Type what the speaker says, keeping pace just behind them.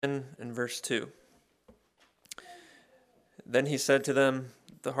In verse 2. Then he said to them,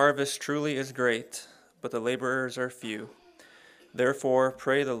 "The harvest truly is great, but the laborers are few. Therefore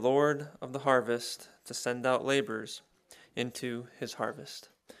pray the Lord of the harvest to send out laborers into his harvest."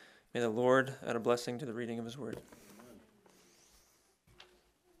 May the Lord add a blessing to the reading of his word.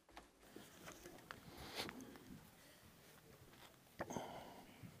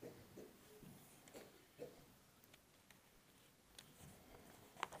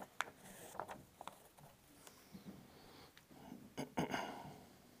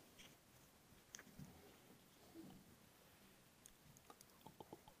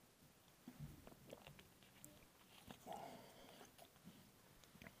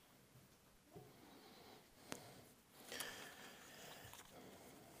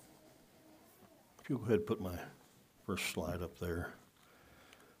 If you go ahead and put my first slide up there,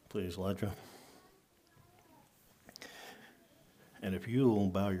 please, Elijah. And if you will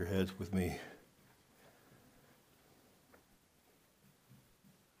bow your heads with me.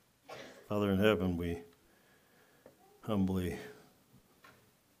 Father in heaven, we humbly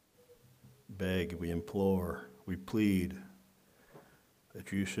beg, we implore, we plead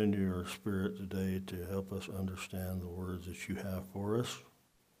that you send your Spirit today to help us understand the words that you have for us.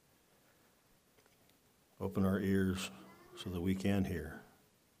 Open our ears so that we can hear.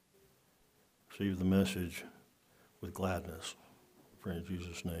 Receive the message with gladness. Pray in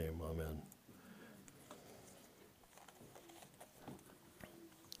Jesus' name, amen.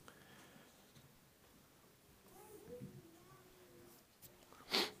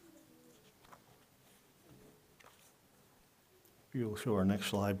 If you'll show our next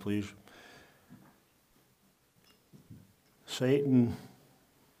slide, please. Satan,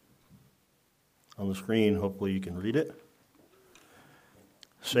 on the screen, hopefully you can read it.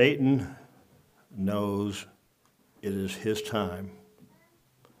 Satan knows it is his time.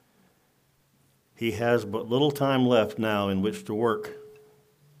 He has but little time left now in which to work,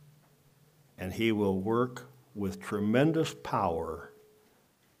 and he will work with tremendous power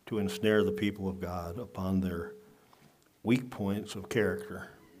to ensnare the people of God upon their weak points of character.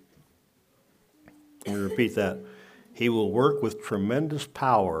 Let me repeat that. He will work with tremendous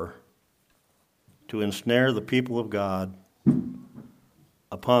power to ensnare the people of God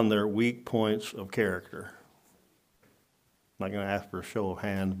upon their weak points of character. I'm not going to ask for a show of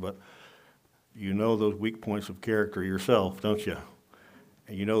hands, but you know those weak points of character yourself, don't you?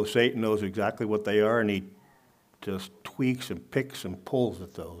 And you know Satan knows exactly what they are, and he just tweaks and picks and pulls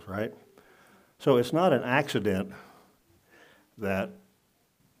at those, right? So it's not an accident that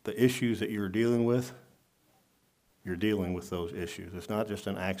the issues that you're dealing with those issues. It's not just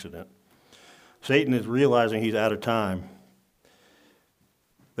an accident. Satan is realizing he's out of time.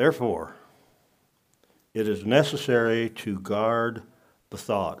 Therefore, it is necessary to guard the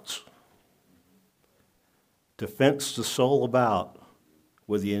thoughts, to fence the soul about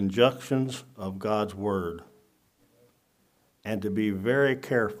with the injunctions of God's word, and to be very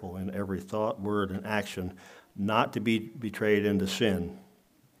careful in every thought, word, and action not to be betrayed into sin.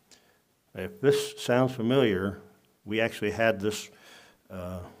 If this sounds familiar, we actually had this.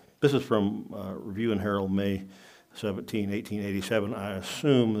 This is from Review and Herald, May 17, 1887. I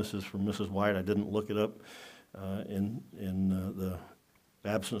assume this is from Mrs. White. I didn't look it up in the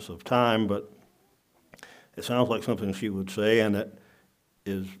absence of time, but it sounds like something she would say, and it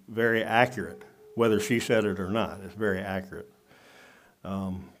is very accurate. Whether she said it or not, it's very accurate.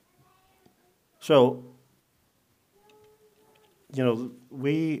 So, you know,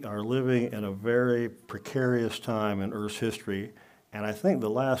 we are living in a very precarious time in Earth's history, and I think the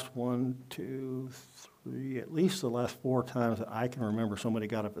last at least the last 4 times that I can remember somebody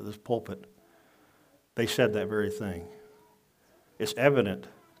got up at this pulpit, they said that very thing. It's evident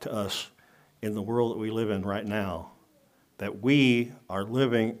to us in the world that we live in right now that we are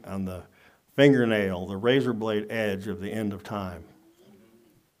living on the fingernail, the razor blade edge of the end of time.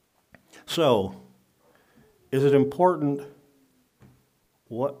 So, is it important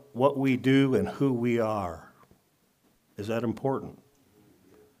what we do and who we are? Is that important?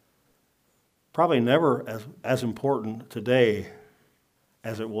 Probably never as important today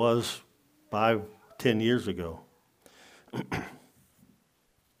as it was 5, 10 years ago.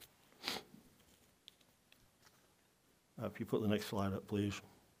 If you put the next slide up, please.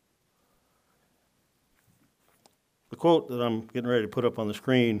 The quote that I'm getting ready to put up on the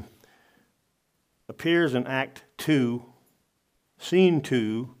screen appears in Act 2, Scene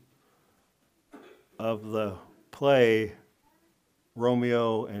 2 of the play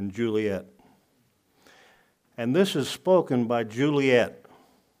Romeo and Juliet. And this is spoken by Juliet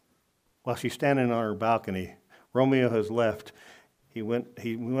while she's standing on her balcony. Romeo has left, He went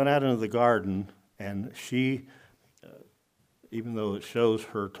out into the garden, and she, even though it shows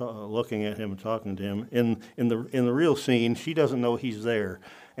her looking at him and talking to him, in the real scene, she doesn't know he's there.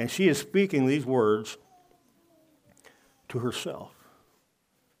 And she is speaking these words to herself.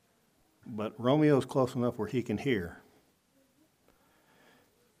 But Romeo's close enough where he can hear.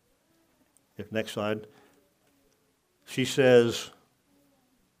 Next slide. She says,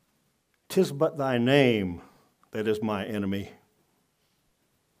 "'Tis but thy name that is my enemy.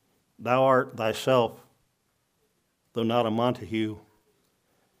 Thou art thyself, though not a Montague."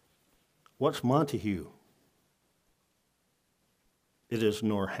 What's Montague? It is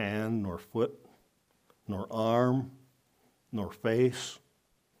nor hand, nor foot, nor arm, nor face.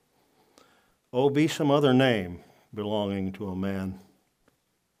 Oh, be some other name belonging to a man.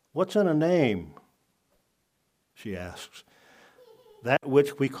 What's in a name? She asks. That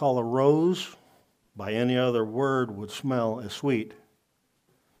which we call a rose, by any other word, would smell as sweet.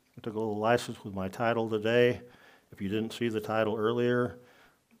 I took a little license with my title today. If you didn't see the title earlier,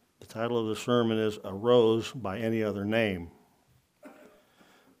 the title of the sermon is A Rose by Any Other Name.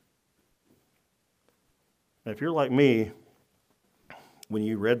 Now, if you're like me, when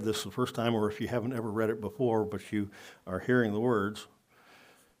you read this the first time, or if you haven't ever read it before, but you are hearing the words,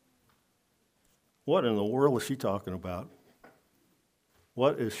 what in the world is she talking about?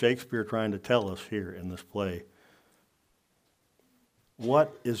 What is Shakespeare trying to tell us here in this play?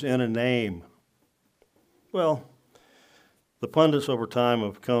 What is in a name? Well, the pundits over time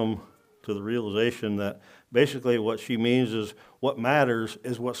have come to the realization that basically what she means is what matters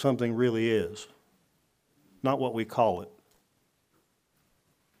is what something really is, not what we call it.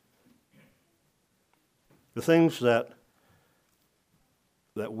 The things that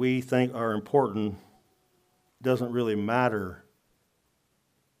we think are important doesn't really matter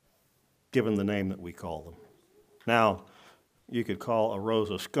given the name that we call them. Now, you could call a rose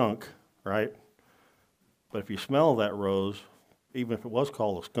a skunk, right? But if you smell that rose, even if it was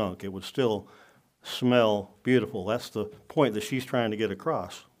called a skunk, it would still smell beautiful. That's the point that she's trying to get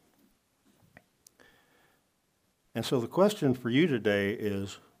across. And so the question for you today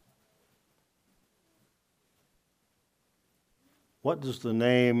is, what does the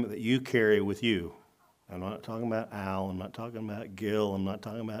name that you carry with you? I'm not talking about Al, I'm not talking about Gil, I'm not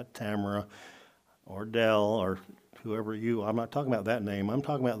talking about Tamara or Dell or whoever you are. I'm not talking about that name. I'm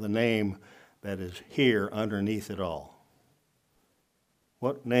talking about the name that is here underneath it all.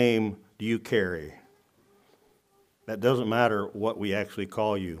 What name do you carry? That doesn't matter what we actually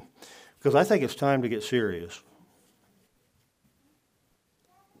call you. Because I think it's time to get serious.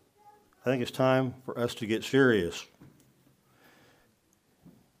 I think it's time for us to get serious.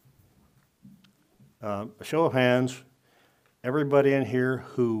 A show of hands, everybody in here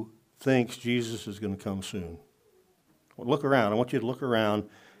who thinks Jesus is going to come soon. Well, look around. I want you to look around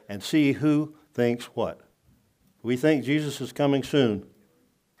and see who thinks what. We think Jesus is coming soon.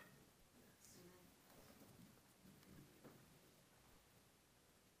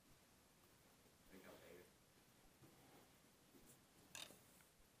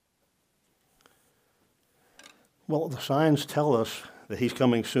 Well, the signs tell us that he's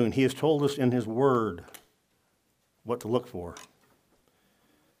coming soon. He has told us in his word what to look for.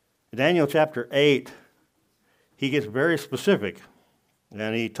 In Daniel chapter 8, he gets very specific,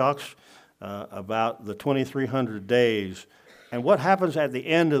 and he talks about the 2,300 days and what happens at the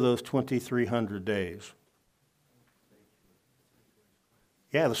end of those 2,300 days.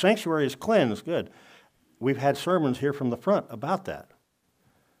 Yeah, the sanctuary is cleansed. Good. We've had sermons here from the front about that.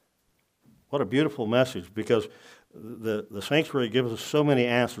 What a beautiful message, because the sanctuary gives us so many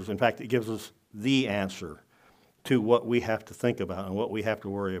answers. In fact, it gives us the answer to what we have to think about and what we have to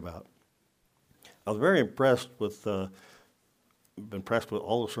worry about. I was very impressed with all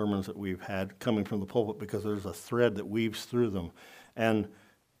the sermons that we've had coming from the pulpit, because there's a thread that weaves through them. And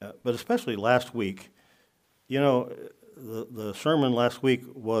but especially last week, you know, the sermon last week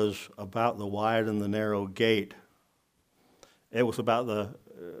was about the wide and the narrow gate. It was about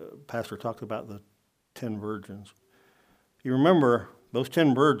Pastor talked about the 10 virgins. You remember, those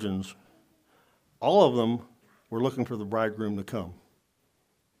 10 virgins, all of them were looking for the bridegroom to come.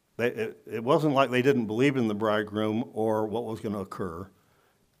 It wasn't like they didn't believe in the bridegroom or what was going to occur.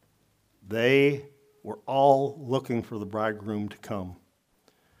 They were all looking for the bridegroom to come.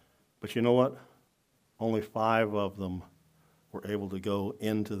 But you know what? Only 5 of them were able to go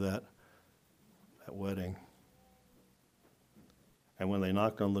into that wedding. And when they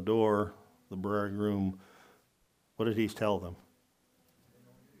knocked on the door, the bridegroom, what did he tell them?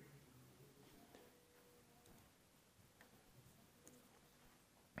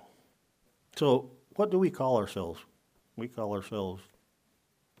 So, what do we call ourselves? We call ourselves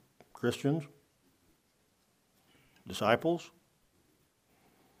Christians, disciples.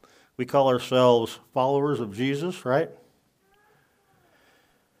 We call ourselves followers of Jesus, right?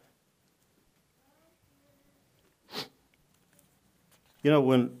 You know,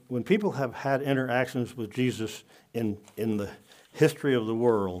 when people have had interactions with Jesus in the history of the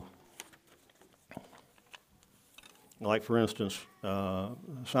world, like, for instance,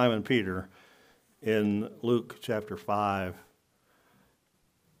 Simon Peter in Luke chapter 5,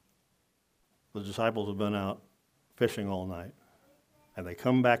 the disciples have been out fishing all night, and they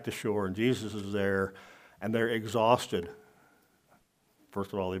come back to shore, and Jesus is there, and they're exhausted.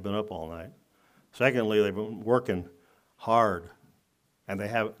 First of all, they've been up all night. Secondly, they've been working hard, and they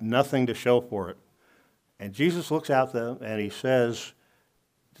have nothing to show for it. And Jesus looks out at them, and he says,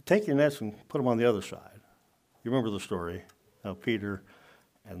 take your nets and put them on the other side. You remember the story, how Peter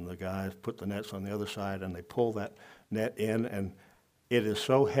and the guys put the nets on the other side, and they pull that net in, and it is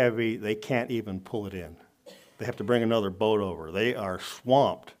so heavy they can't even pull it in. They have to bring another boat over. They are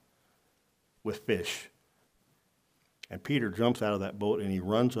swamped with fish. And Peter jumps out of that boat, and he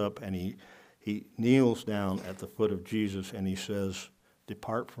runs up, and he kneels down at the foot of Jesus, and he says,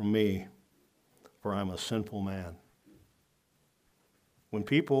 depart from me, for I'm a sinful man. When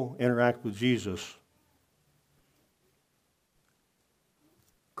people interact with Jesus,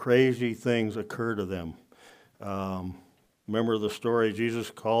 crazy things occur to them. Remember the story, Jesus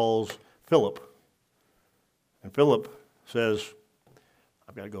calls Philip. And Philip says,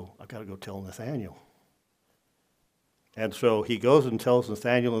 I've got to go tell Nathanael. And so he goes and tells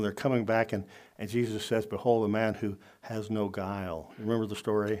Nathanael, and they're coming back, and Jesus says, behold, a man who has no guile. Remember the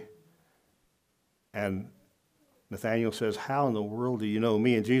story? And Nathanael says, how in the world do you know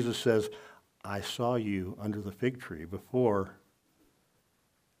me? And Jesus says, I saw you under the fig tree before.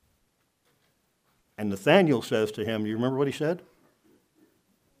 And Nathanael says to him, you remember what he said?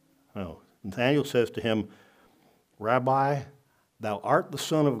 No. Nathanael says to him, Rabbi, thou art the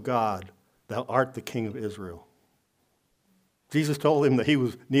Son of God, thou art the King of Israel. Jesus told him that he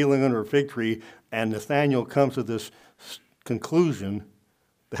was kneeling under a fig tree, and Nathanael comes to this conclusion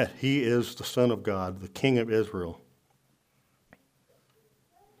that he is the Son of God, the King of Israel.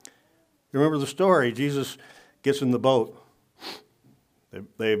 You remember the story? Jesus gets in the boat.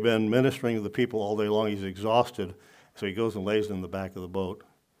 They've been ministering to the people all day long. He's exhausted, so he goes and lays in the back of the boat,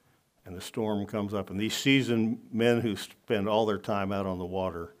 and the storm comes up. And these seasoned men who spend all their time out on the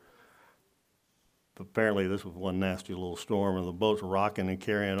water, apparently this was one nasty little storm, and the boat's rocking and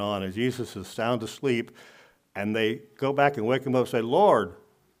carrying on, and Jesus is sound asleep, and they go back and wake him up and say, Lord,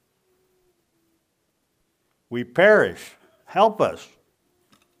 we perish. Help us.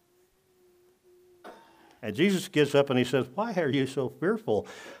 And Jesus gets up and he says, why are you so fearful?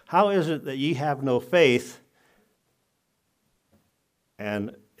 How is it that ye have no faith?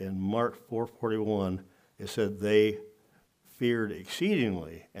 And in Mark 4:41, it said, they feared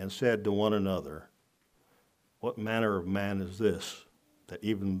exceedingly and said to one another, what manner of man is this, that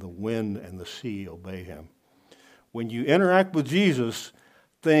even the wind and the sea obey him? When you interact with Jesus,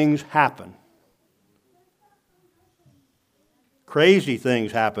 things happen. Crazy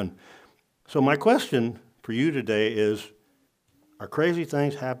things happen. So my question for you today is, are crazy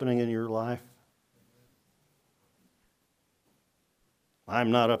things happening in your life?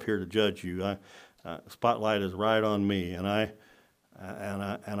 I'm not up here to judge you. Spotlight is right on me, and I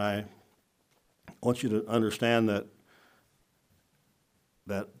want you to understand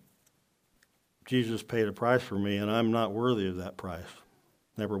that Jesus paid a price for me, and I'm not worthy of that price.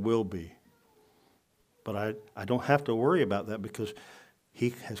 Never will be. But I don't have to worry about that because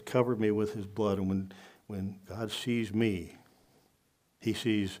he has covered me with his blood. And when God sees me, he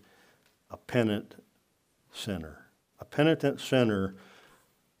sees a penitent sinner. A penitent sinner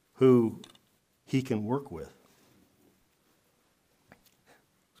who he can work with.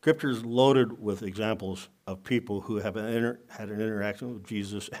 Scripture is loaded with examples of people who have had an interaction with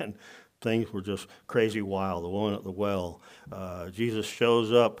Jesus and things were just crazy wild. The woman at the well. Jesus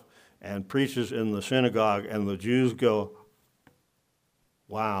shows up and preaches in the synagogue, and the Jews go,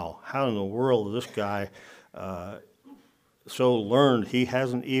 wow, how in the world is this guy so learned? He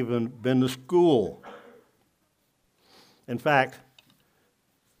hasn't even been to school. In fact,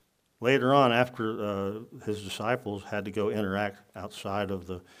 later on, after his disciples had to go interact outside of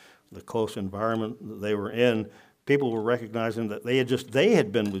the close environment that they were in, people were recognizing that they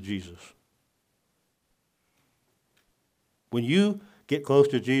had been with Jesus. When you get close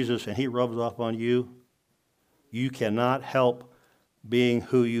to Jesus and he rubs off on you, you cannot help being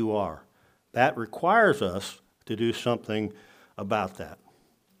who you are. That requires us to do something about that.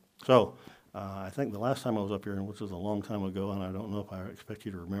 So, I think the last time I was up here, which was a long time ago, and I don't know if I expect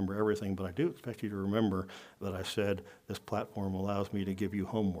you to remember everything, but I do expect you to remember that I said this platform allows me to give you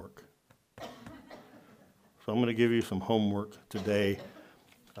homework. So I'm going to give you some homework today.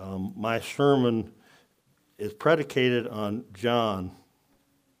 My sermon is predicated on John.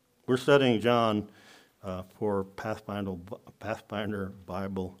 We're studying John for Pathfinder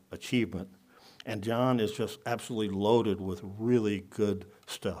Bible Achievement. And John is just absolutely loaded with really good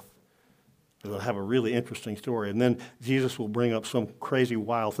stuff. It'll have a really interesting story. And then Jesus will bring up some crazy,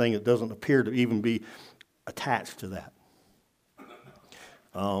 wild thing that doesn't appear to even be attached to that.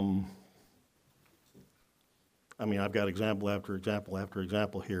 I've got example after example after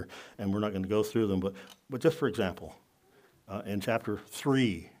example here, and we're not going to go through them, but just for example, in chapter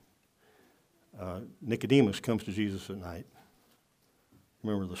 3, Nicodemus comes to Jesus at night.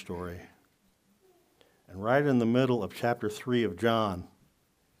 Remember the story. And right in the middle of chapter 3 of John,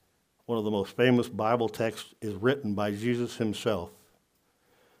 one of the most famous Bible texts is written by Jesus himself.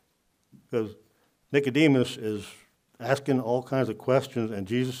 Because Nicodemus is asking all kinds of questions, and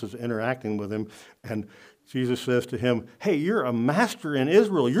Jesus is interacting with him, and Jesus says to him, hey, you're a master in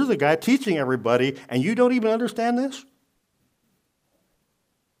Israel. You're the guy teaching everybody, and you don't even understand this?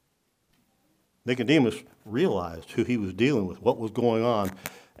 Nicodemus realized who he was dealing with, what was going on.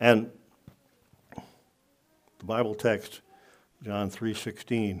 And the Bible text, John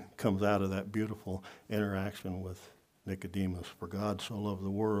 3:16, comes out of that beautiful interaction with Nicodemus. For God so loved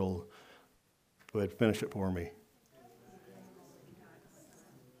the world. Go ahead, finish it for me.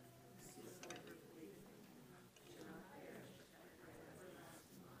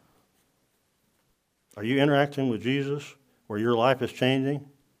 Are you interacting with Jesus where your life is changing?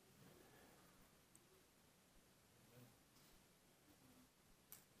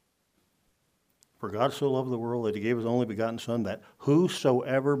 For God so loved the world that he gave his only begotten Son, that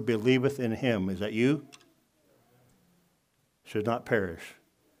whosoever believeth in him, is that you? Should not perish,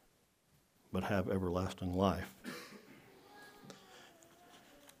 but have everlasting life.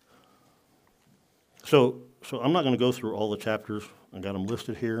 So I'm not going to go through all the chapters. I got them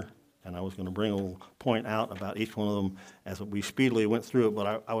listed here, and I was going to bring a little point out about each one of them as we speedily went through it.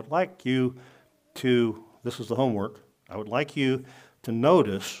 But I would like you to, this is the homework, I would like you to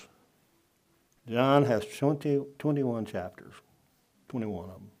notice John has 21 chapters, 21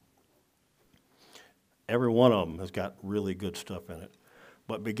 of them. Every one of them has got really good stuff in it.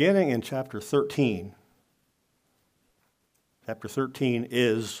 But beginning in chapter 13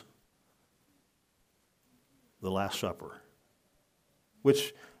 is the Last Supper,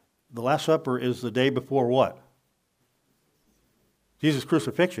 which the Last Supper is the day before what? Jesus'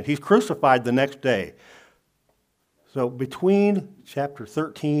 crucifixion. He's crucified the next day. So between chapter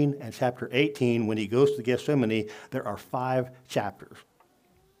 13 and chapter 18, when he goes to Gethsemane, there are 5 chapters.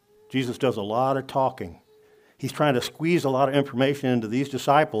 Jesus does a lot of talking. He's trying to squeeze a lot of information into these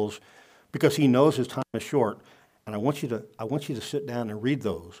disciples because he knows his time is short. And I want you to sit down and read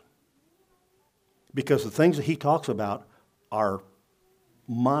those. Because the things that he talks about are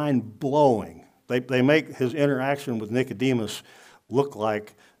mind-blowing. They make his interaction with Nicodemus look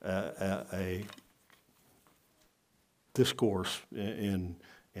like a discourse in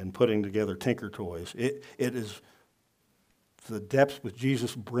putting together Tinker Toys. It is the depths which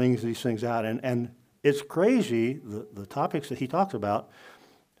Jesus brings these things out. And it's crazy, the topics that he talks about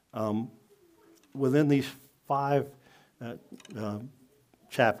within these 5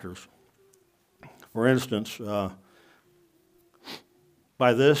 chapters. For instance,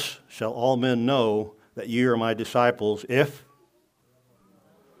 by this shall all men know that ye are my disciples if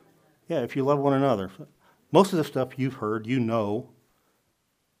you love one another. Most of the stuff you've heard, you know.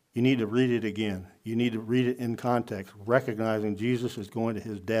 You need to read it again. You need to read it in context, recognizing Jesus is going to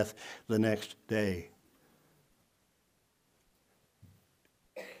his death the next day.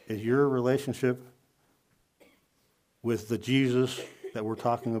 Is your relationship with the Jesus that we're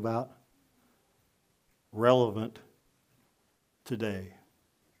talking about relevant today?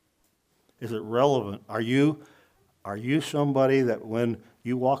 Is it relevant? Are you somebody that when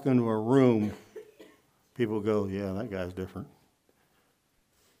you walk into a room, people go, yeah, that guy's different.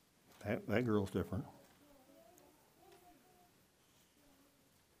 That girl's different.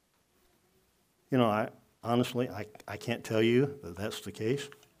 You know, I honestly can't tell you that that's the case,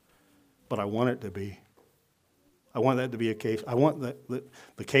 but I want it to be. I want that to be a case. I want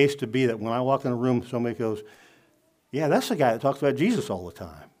the case to be that when I walk in a room, somebody goes, yeah, that's the guy that talks about Jesus all the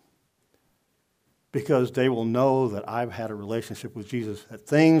time. Because they will know that I've had a relationship with Jesus, that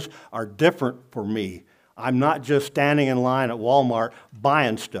things are different for me. I'm not just standing in line at Walmart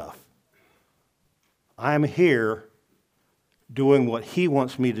buying stuff. I'm here doing what he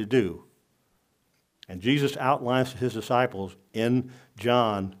wants me to do. And Jesus outlines to his disciples in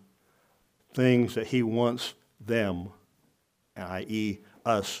John things that he wants them, i.e.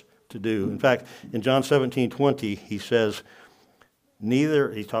 us, to do. In fact, in John 17:20, he says,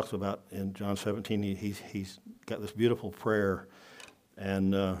 he talks about in John 17, he's got this beautiful prayer,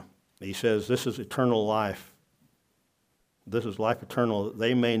 and he says, this is eternal life. This is life eternal, that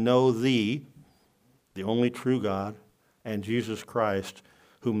they may know thee, the only true God, and Jesus Christ,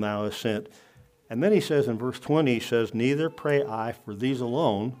 whom thou hast sent. And then he says in verse 20, he says, neither pray I for these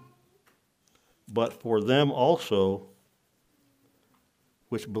alone, but for them also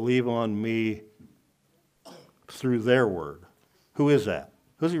which believe on me through their word. Who is that?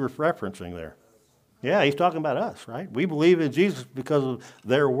 Who's he referencing there? Yeah, he's talking about us, right? We believe in Jesus because of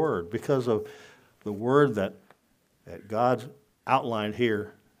their word, because of the word that God's outlined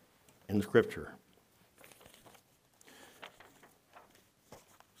here in the Scripture.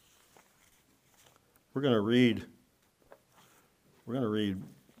 We're going to read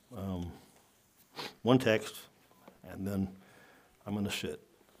one text, and then I'm going to sit.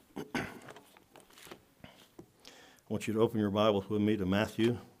 I want you to open your Bibles with me to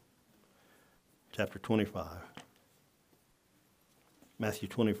Matthew chapter 25. Matthew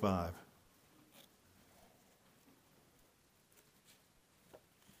 25.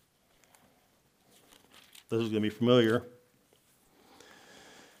 This is going to be familiar.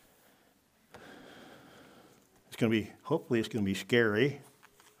 Hopefully it's going to be scary.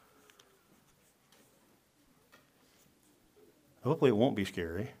 Hopefully it won't be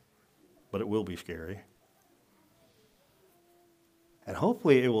scary, but it will be scary. And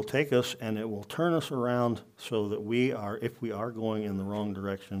hopefully it will take us and it will turn us around so that if we are going in the wrong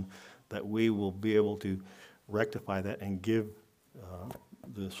direction, that we will be able to rectify that and give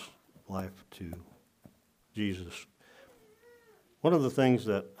this life to Jesus. One of the things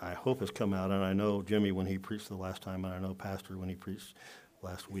that I hope has come out, and I know Jimmy when he preached the last time, and I know Pastor when he preached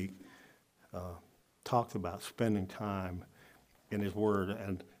last week, talked about spending time in his word.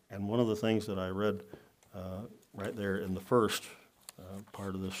 And one of the things that I read right there in the first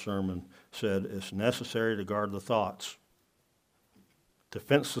part of this sermon said, it's necessary to guard the thoughts, to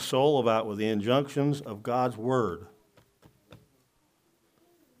fence the soul about with the injunctions of God's word.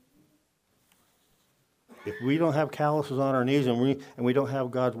 If we don't have calluses on our knees and we don't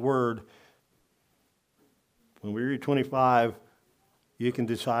have God's word, when we read 25, you can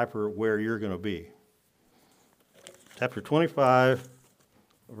decipher where you're going to be. Chapter 25,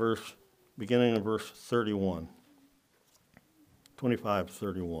 beginning in verse 31.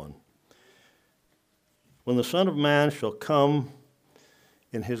 25:31. When the Son of Man shall come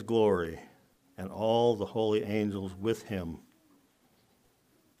in his glory, and all the holy angels with him,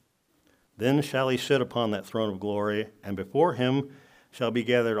 then shall he sit upon that throne of glory, and before him shall be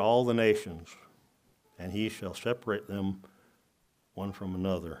gathered all the nations, and he shall separate them one from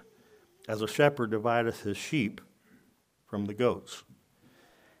another, as a shepherd divideth his sheep from the goats.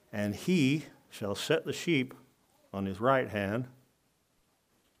 And he shall set the sheep on his right hand,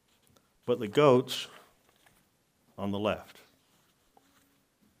 but the goats on the left.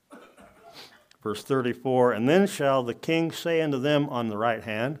 Verse 34, and then shall the king say unto them on the right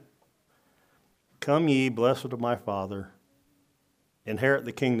hand, come ye, blessed of my Father, inherit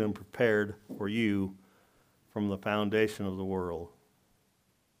the kingdom prepared for you from the foundation of the world.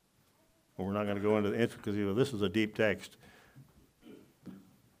 Well, we're not going to go into the intricacies of this. Is a deep text.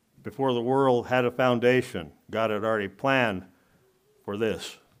 Before the world had a foundation, God had already planned for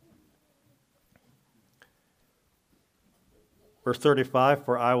this. Verse 35,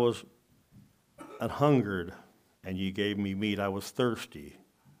 for I was an hungered, and ye gave me meat. I was thirsty,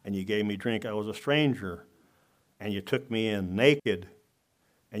 and you gave me drink. I was a stranger, and you took me in. Naked,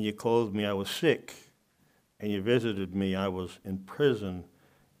 and you clothed me. I was sick, and you visited me. I was in prison,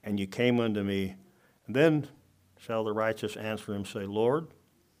 and you came unto me. And then shall the righteous answer him, say, Lord,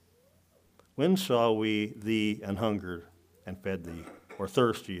 when saw we thee an hungered, and fed thee, or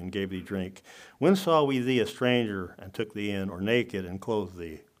thirsty, and gave thee drink? When saw we thee a stranger, and took thee in, or naked, and clothed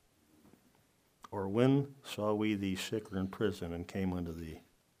thee? Or when saw we thee sick or in prison, and came unto thee?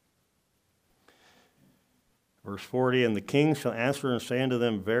 Verse 40, and the king shall answer and say unto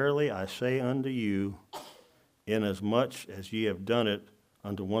them, verily I say unto you, inasmuch as ye have done it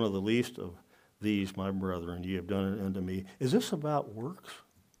unto one of the least of these my brethren, ye have done it unto me. Is this about works?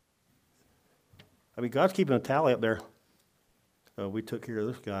 I mean, God's keeping a tally up there. We took care of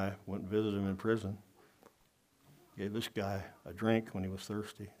this guy, went and visited him in prison, gave this guy a drink when he was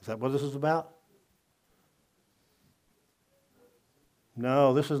thirsty. Is that what this is about?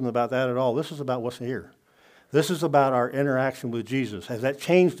 No, this isn't about that at all. This is about what's here. This is about our interaction with Jesus. Has that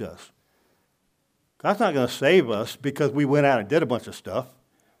changed us? God's not going to save us because we went out and did a bunch of stuff.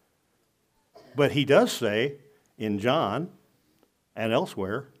 But he does say in John and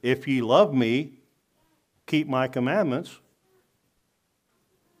elsewhere, if ye love me, keep my commandments.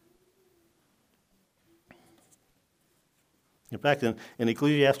 In fact, in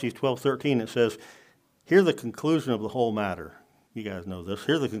Ecclesiastes 12:13, it says, here's the conclusion of the whole matter. You guys know this.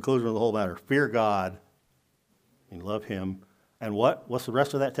 Here's the conclusion of the whole matter. Fear God and love him. And what? What's the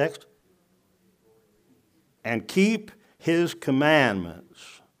rest of that text? And keep his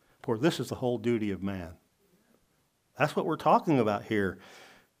commandments. For this is the whole duty of man. That's what we're talking about here.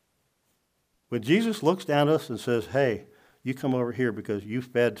 When Jesus looks down at us and says, hey, you come over here because you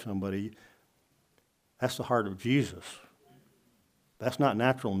fed somebody, that's the heart of Jesus. That's not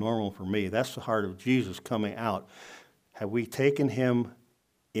natural, normal for me. That's the heart of Jesus coming out. Have we taken him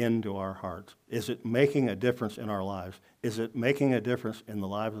into our hearts? Is it making a difference in our lives? Is it making a difference in the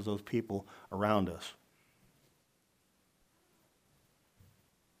lives of those people around us?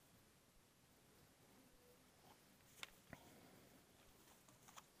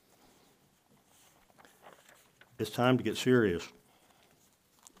 It's time to get serious.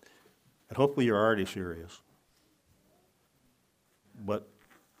 And hopefully you're already serious. But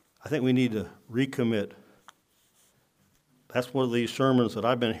I think we need to recommit. That's what these sermons that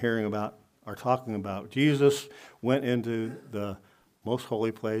I've been hearing about are talking about. Jesus went into the most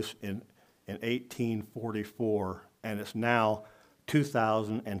holy place in 1844, and it's now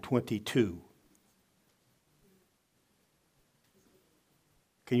 2022.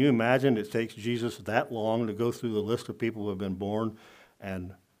 Can you imagine it takes Jesus that long to go through the list of people who have been born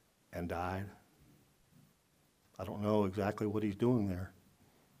and died? I don't know exactly what he's doing there,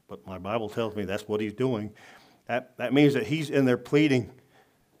 but my Bible tells me that's what he's doing. That means that he's in there pleading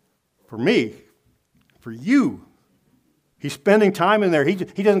for me, for you. He's spending time in there. He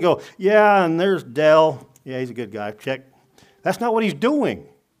doesn't go, yeah, and there's Dell. Yeah, he's a good guy. Check. That's not what he's doing.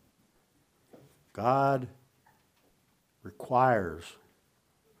 God requires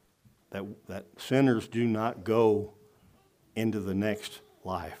that sinners do not go into the next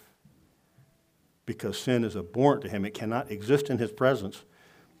life because sin is abhorrent to him. It cannot exist in his presence.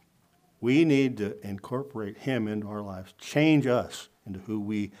 We need to incorporate him into our lives, change us into who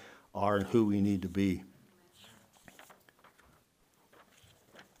we are and who we need to be.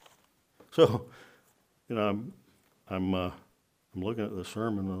 So, I'm looking at the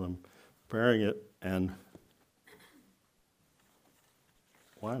sermon and I'm preparing it, and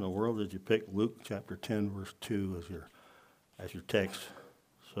why in the world did you pick Luke chapter 10, verse 2 as your text?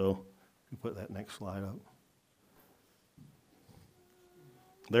 So, you put that next slide up.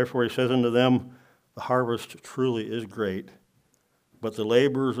 Therefore he says unto them, the harvest truly is great, but the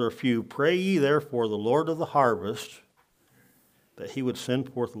laborers are few. Pray ye therefore the Lord of the harvest, that he would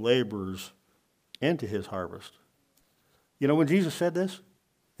send forth laborers into his harvest. You know when Jesus said this?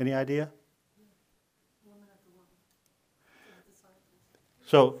 Any idea?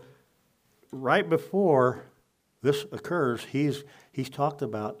 So, right before this occurs, he's talked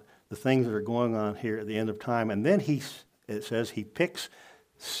about the things that are going on here at the end of time, and then it says he picks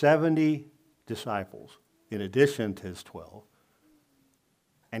 70 disciples in addition to his 12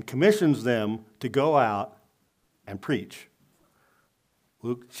 and commissions them to go out and preach.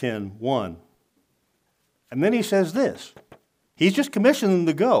 Luke 10:1. And then he says this. He's just commissioned them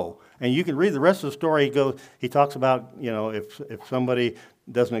to go. And you can read the rest of the story. He talks about, if somebody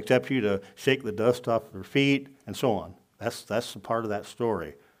doesn't accept you, to shake the dust off their feet and so on. That's a part of that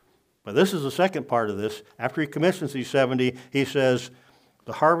story. But this is the second part of this. After he commissions these 70, he says,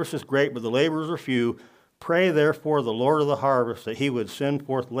 the harvest is great, but the laborers are few. Pray therefore the Lord of the harvest that he would send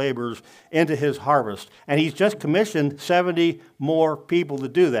forth laborers into his harvest. And he's just commissioned 70 more people to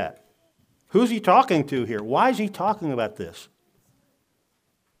do that. Who's he talking to here? Why is he talking about this?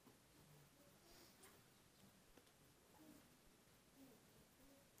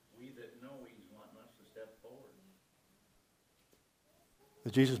 We that know he's wanting us to step forward.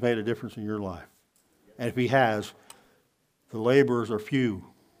 That Jesus made a difference in your life. And if he has, the laborers are few.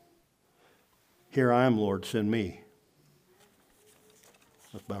 Here I am, Lord, send me.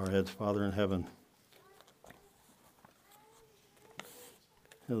 Let's bow our heads. Father in heaven.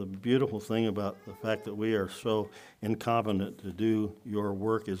 The beautiful thing about the fact that we are so incompetent to do your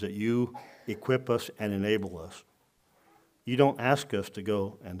work is that you equip us and enable us. You don't ask us to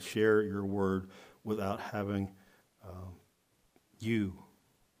go and share your word without having you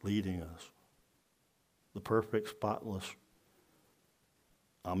leading us. The perfect, spotless,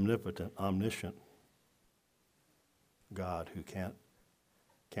 omnipotent, omniscient God who can't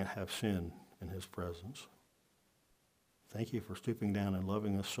have sin in his presence. Thank you for stooping down and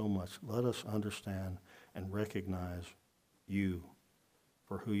loving us so much. Let us understand and recognize you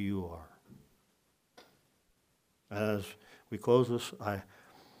for who you are. As we close this, I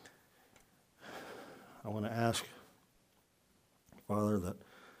want to ask, Father, that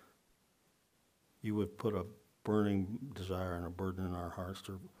you would put a burning desire and a burden in our hearts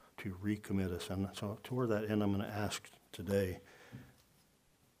to recommit us. And so toward that end, I'm going to ask today,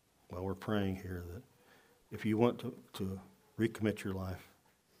 while we're praying here, that if you want to recommit your life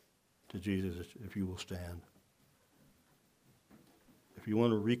to Jesus, if you will stand. If you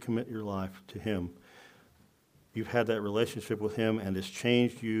want to recommit your life to him, you've had that relationship with him and it's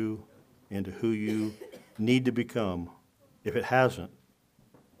changed you into who you need to become. If it hasn't,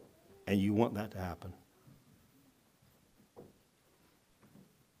 and you want that to happen,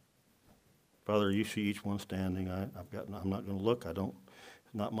 Father, you see each one standing. I'm not going to look. It's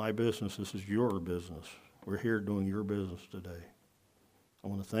not my business. This is your business. We're here doing your business today. I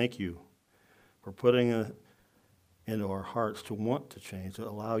want to thank you for putting it into our hearts to want to change, to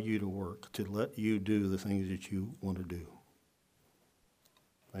allow you to work, to let you do the things that you want to do.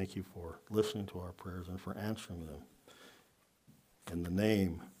 Thank you for listening to our prayers and for answering them. In the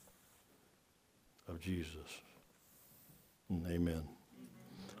name of Jesus. And amen.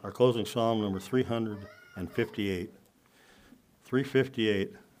 Our closing psalm, number 358.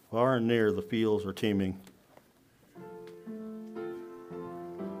 358, far and near the fields are teeming.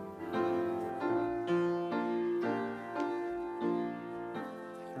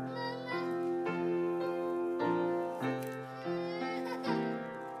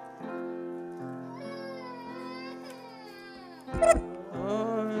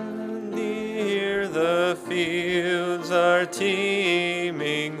 Near the fields are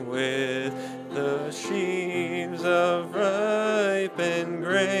teeming with the sheaves of ripened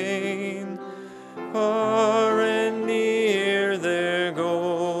grain. Far and near their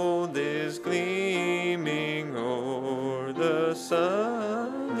gold is gleaming o'er the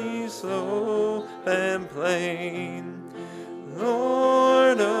sunny slope and plain.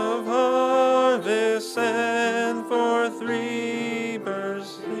 Lord of harvest, send forth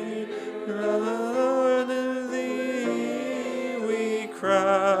reapers, Lord, to thee we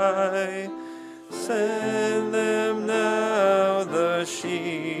cry. Send them now the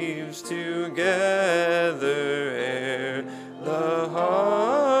sheaves together ere the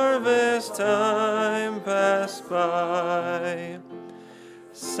harvest time pass by.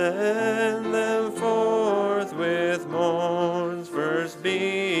 Send them forth with morn's first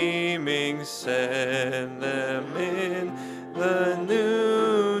beaming, send them in the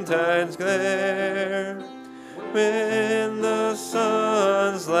noontide's glare, with